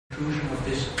intrusion of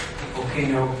this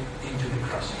volcano into the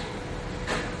crust.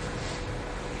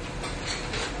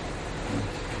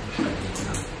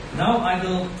 Now I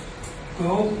will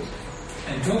go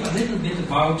and talk a little bit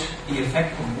about the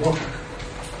effect of water.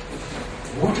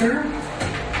 Water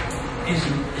is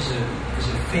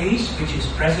a phase which is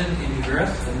present in the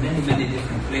earth in many, many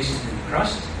different places in the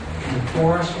crust, in the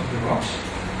pores of the rocks.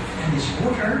 And this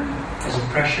water has a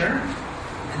pressure,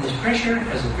 and this pressure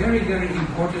has a very, very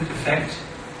important effect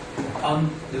on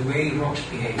the way rocks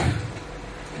behave.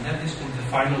 And that is the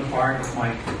final part of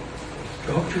my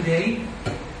talk today.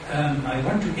 I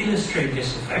want to illustrate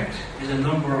this effect with a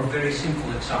number of very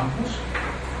simple examples.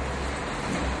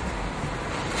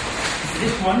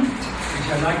 This one, which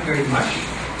I like very much,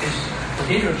 is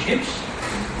potato chips,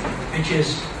 which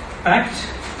is packed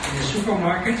in the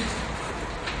supermarket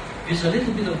with a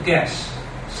little bit of gas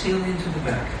sealed into the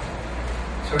bag.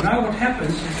 So now what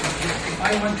happens is if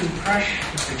I want to crush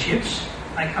the chips,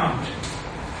 I can't.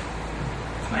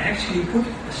 I actually put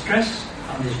a stress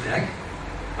on this bag,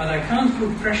 but I can't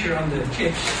put pressure on the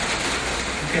chips.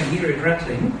 You can hear it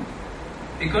rattling,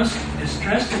 because the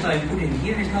stress that I put in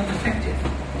here is not effective.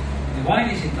 And why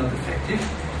is it not effective?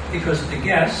 Because the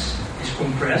gas is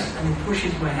compressed and it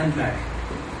pushes my hand back.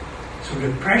 So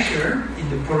the pressure in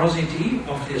the porosity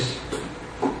of these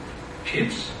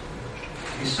chips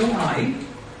is so high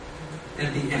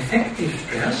that the effective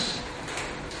stress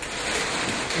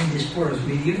in this porous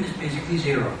medium is basically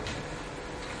zero.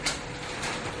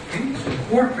 Okay? So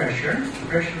pore pressure,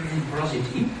 pressure in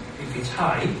porosity, if it's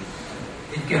high,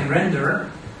 it can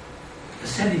render the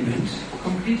sediment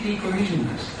completely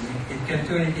cohesionless. It can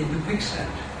turn it into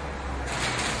quicksand.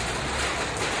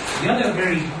 The other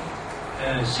very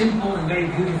simple and very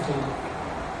beautiful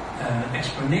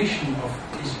explanation of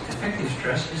this effective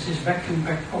stress is this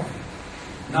vacuum-packed coffee.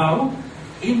 Now,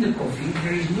 in the coffee,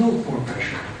 there is no pore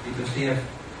pressure because they have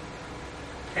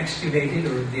excavated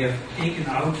or they have taken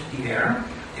out the air.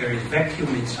 There is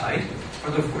vacuum inside,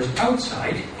 but of course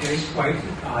outside there is quite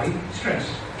high stress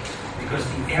because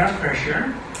the air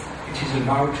pressure, which is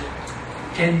about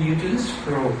 10 newtons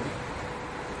per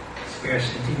square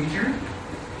centimeter,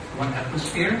 1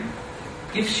 atmosphere,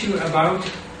 gives you about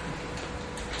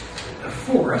a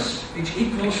force which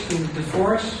equals to the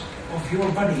force of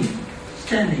your body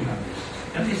standing on this.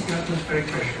 That is the atmospheric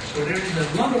pressure. So there is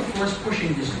a lot of force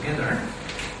pushing this together,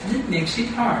 and it makes it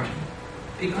hard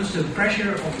because the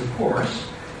pressure of the pores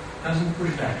doesn't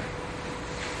push back.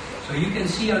 So you can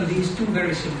see on these two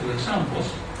very simple examples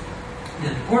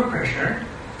that pore pressure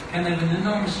can have an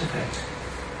enormous effect.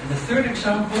 And the third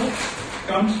example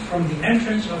comes from the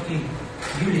entrance of the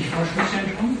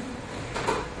Jülich-Forschungszentrum.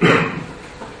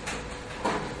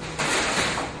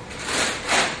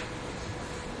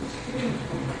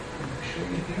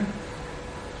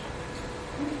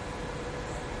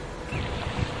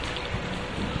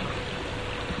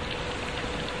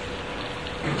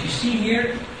 What you see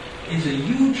here is a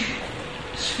huge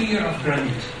sphere of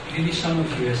granite. Maybe some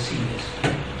of you have seen this.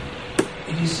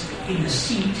 It is in a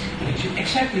seat which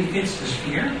exactly fits the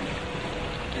sphere.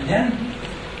 And then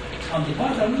on the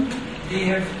bottom they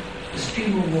have a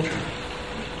stream of water.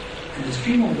 And the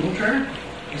stream of water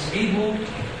is able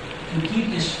to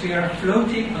keep the sphere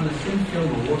floating on the thin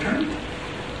film of water.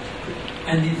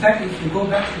 And in fact, if you go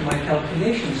back to my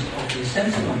calculations of the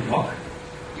sandstone block,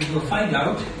 you will find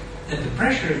out that the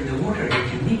pressure in the water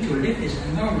that you need to lift this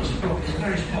enormous block is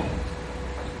very small.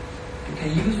 You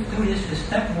can do this with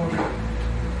tap water.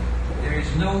 There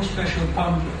is no special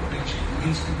pump which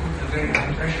needs to put a very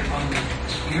high pressure on the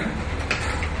sphere.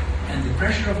 And the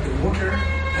pressure of the water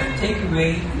can take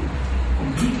away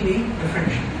completely the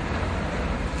friction.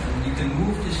 And you can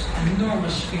move this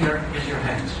enormous sphere with your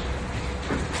hands.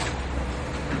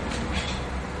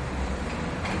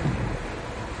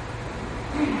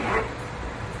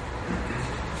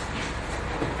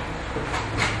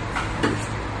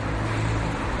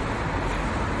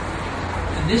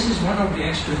 This is one of the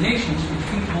explanations which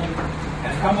people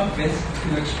have come up with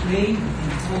to explain in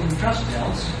falling truss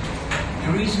belts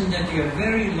the reason that you have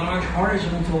very large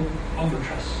horizontal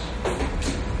overtrusts.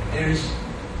 There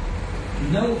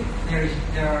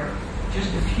are just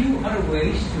a few other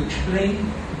ways to explain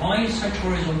why such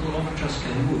horizontal overtrusts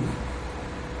can move.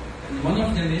 And one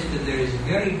of them is that there is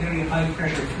very, very high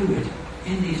pressure fluid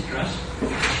in these trusses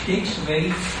which takes away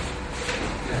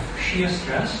the shear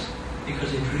stress,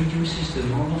 because it reduces the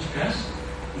normal stress,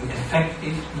 the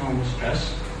effective normal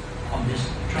stress on this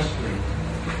truss plate.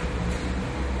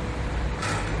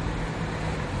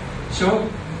 So,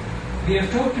 we have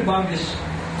talked about this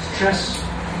stress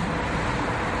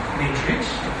matrix.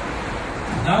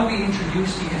 Now we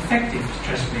introduce the effective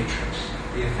stress matrix.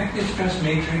 The effective stress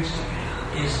matrix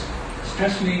is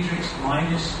stress matrix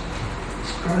minus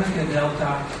Kronecker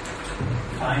delta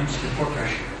times the pore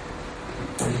pressure.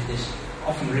 It is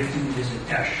often written as a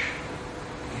dash,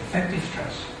 the effective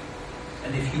stress.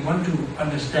 And if you want to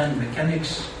understand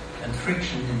mechanics and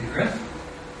friction in the earth,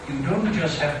 you don't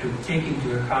just have to take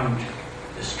into account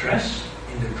the stress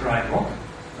in the dry rock,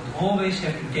 but always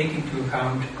have to take into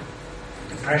account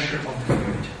the pressure of the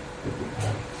fluid.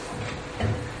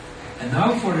 And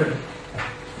now for the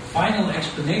final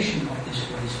explanation of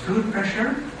this fluid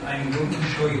pressure, I'm going to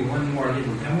show you one more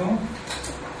little demo.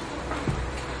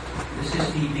 This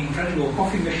is the incredible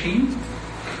coffee machine.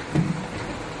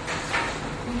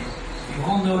 You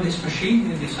all know this machine,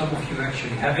 maybe some of you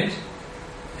actually have it.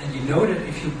 And you know that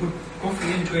if you put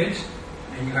coffee into it,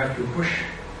 then you have to push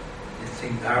the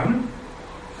thing down.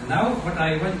 And now what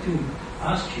I want to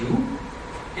ask you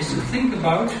is to think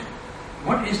about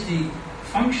what is the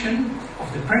function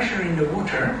of the pressure in the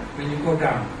water when you go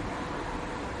down.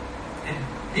 At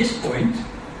this point,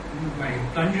 my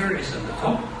plunger is on the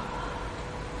top.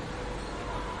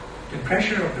 The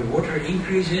pressure of the water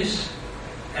increases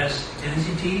as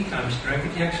density times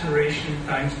gravity acceleration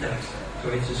times depth. So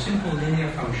it's a simple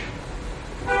linear function.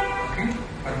 Okay?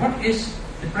 But what is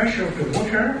the pressure of the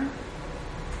water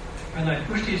when I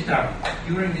push this down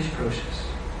during this process?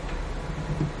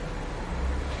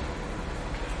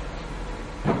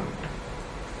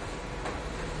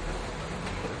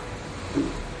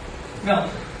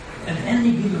 Well, at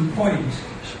any given point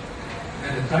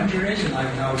where the plunger is, and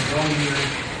I've now drawn here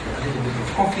a little bit of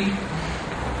coffee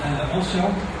also,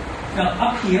 well,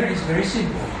 up here it's very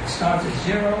simple. It starts at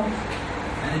 0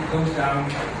 and it goes down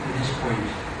to this point.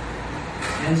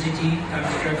 Density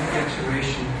times gravity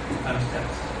acceleration times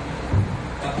depth.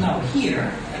 But now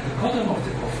here, at the bottom of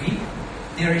the coffee,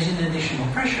 there is an additional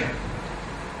pressure.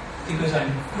 Because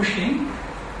I'm pushing,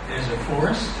 there's a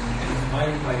force, and you can divide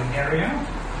it by the area.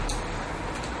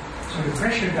 So the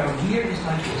pressure down here is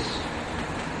like this.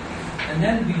 And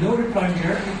then below the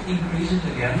plunger, it increases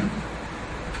again.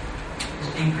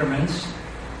 This increments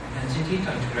density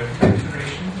times gravity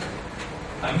acceleration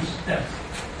times depth.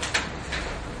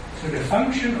 So the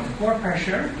function of pore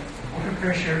pressure, water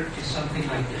pressure, is something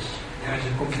like this. There is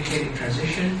a complicated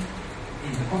transition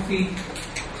in the coffee,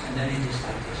 and then it is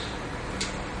like this.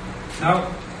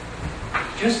 Now,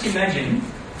 just imagine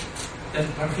that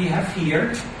what we have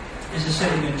here is a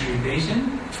sedimentary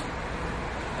basin,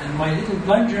 and my little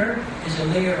plunger is a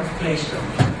layer of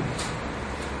claystone.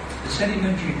 The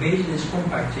sedimentary basin is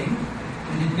compacting,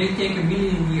 and it may take 1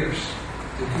 million years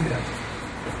to do that.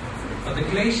 But the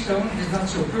claystone is not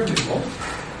so permeable,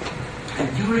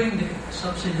 and during the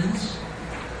subsidence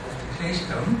of the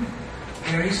claystone,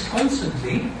 there is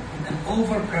constantly an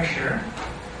overpressure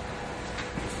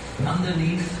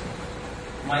underneath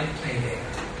my clay layer.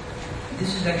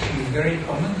 This is actually very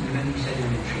common in many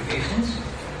sedimentary basins.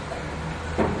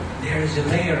 There is a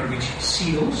layer which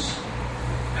seals.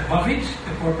 Above it,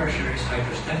 the pore pressure is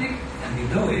hydrostatic, and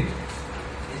below it,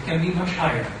 it can be much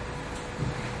higher.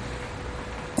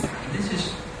 And this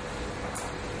is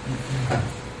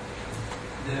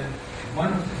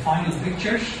one of the final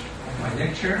pictures of my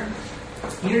lecture.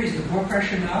 Here is the pore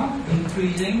pressure now,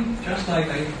 increasing, just like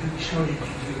I showed it to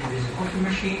you with the coffee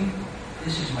machine.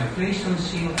 This is my claystone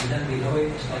seal, and then below it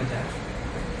is like that.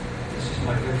 This is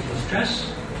my vertical stress.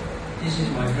 This is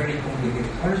my very complicated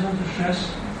horizontal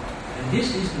stress. And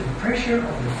this is the pressure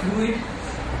of the fluid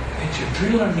which a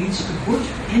driller needs to put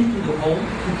into the hole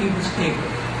to keep it stable.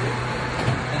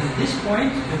 And at this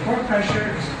point, the pore pressure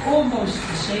is almost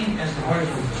the same as the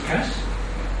horizontal stress.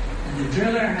 And the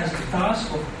driller has the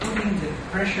task of putting the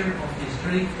pressure of this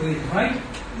drilling fluid right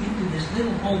into this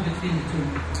little hole between the two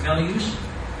values.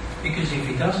 Because if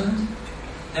he doesn't,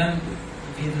 then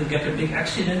he will get a big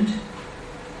accident.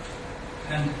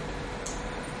 And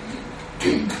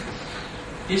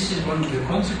this is one of the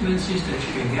consequences that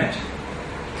you can get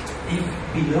if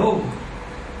below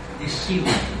this seal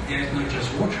there is not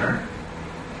just water,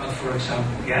 but for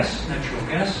example gas, natural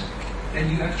gas, then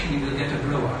you actually will get a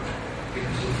blowout.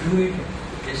 Because the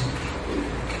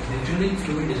drilling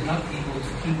fluid is not able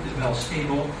to keep the well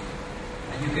stable,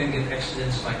 and you can get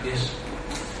accidents like this,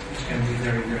 which can be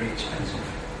very, very expensive.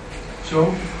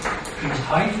 So, these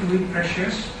high fluid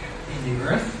pressures in the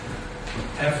earth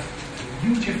have a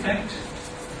huge effect.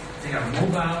 They are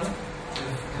mobile,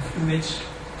 the fluids.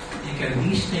 They can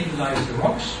destabilize the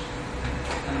rocks.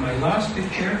 And my last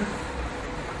picture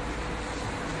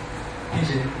is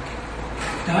a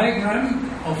diagram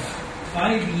of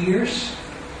 5 years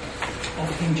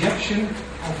of injection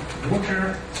of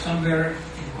water somewhere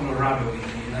in Colorado in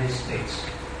the United States.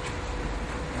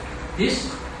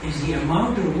 This is the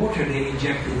amount of water they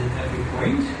injected at every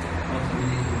point,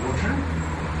 contaminated water.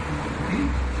 Okay?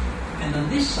 And on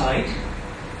this side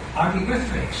are the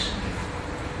earthquakes.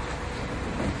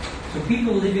 So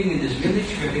people living in this village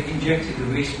where they injected the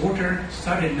wastewater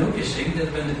started noticing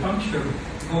that when the pumps were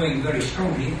going very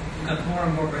strongly, you got more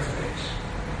and more earthquakes.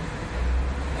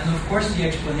 And of course the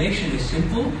explanation is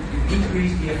simple. You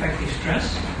increase the effective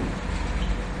stress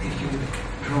if you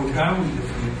draw down the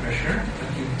fluid pressure, but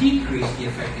you decrease the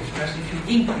effective stress if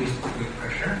you increase the fluid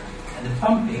pressure, and the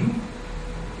pumping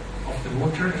of the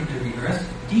water into the earth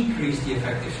decrease the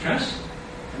effective stress,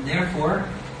 and therefore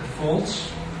the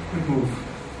faults would move.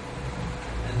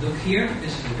 And look here,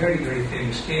 this is a very, very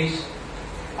famous case.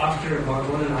 After about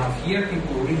 1.5 years,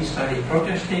 people really started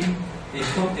protesting. They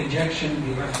stopped injection,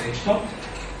 the earthquake stopped,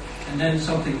 and then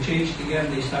something changed again.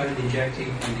 They started injecting,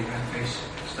 and the earthquakes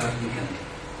started again.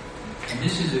 And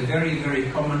this is a very,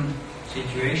 very common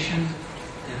situation,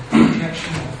 that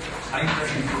injection of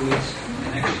high-pressure fluids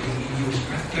can actually induce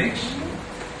earthquakes.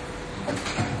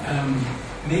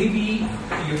 Maybe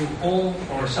you all,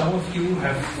 or some of you,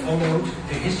 have followed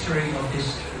the history of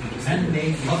this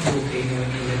man-made mud volcano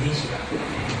in Indonesia.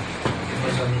 It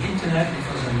was on the internet, it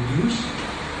was on the news.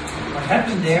 What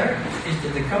happened there is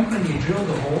that the company drilled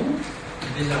a hole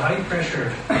with a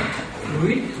high-pressure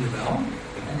fluid in the well,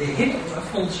 and they hit a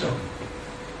fault zone.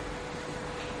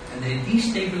 And they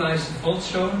destabilized the fault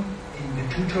zone. In the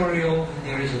tutorial,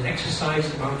 there is an exercise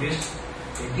about this.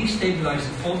 They destabilized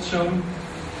the fault zone.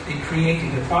 They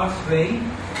created a pathway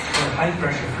for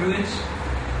high-pressure fluids,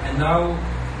 and now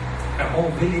a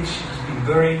whole village has been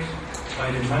buried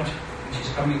by the mud which is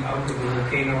coming out of the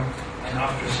volcano, and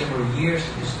after several years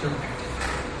it is still active.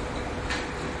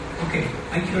 Okay,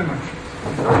 thank you very much.